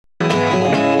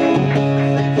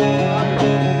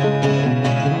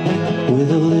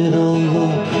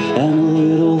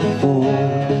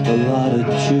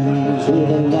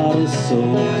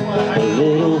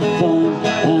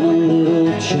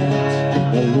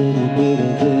little bit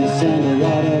of this and a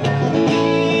lot of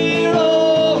we're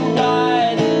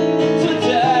alright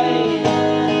today.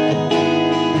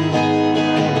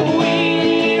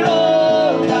 We're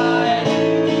alright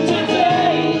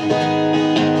today.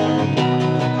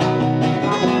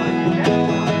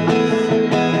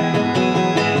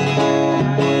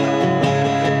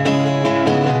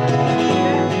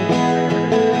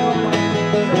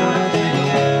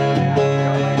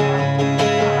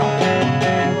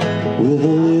 With a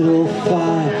little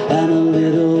fire and a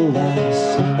little ice,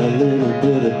 a little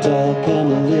bit of dark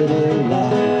and a little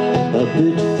light, a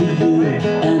bit for you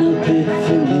and a bit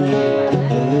for me,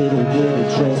 a little bit of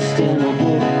trust and a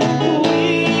hope.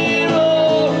 We're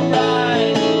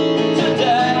alright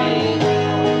today.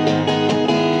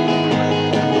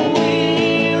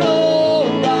 We're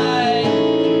alright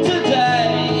today.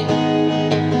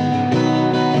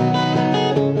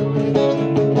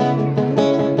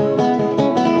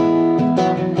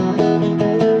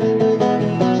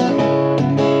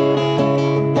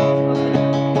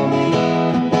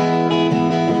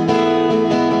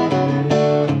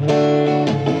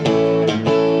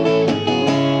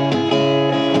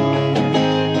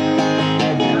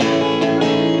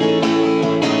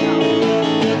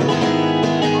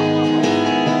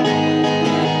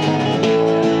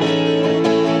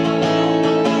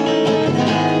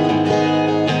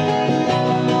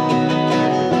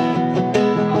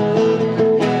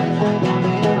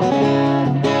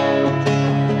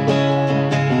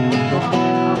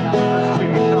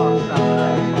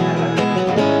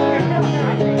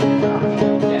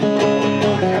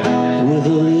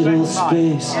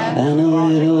 Space and a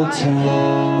little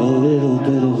time, a little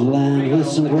bit of land with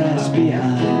some grass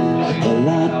behind, a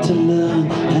lot to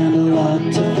learn and a lot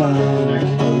to find.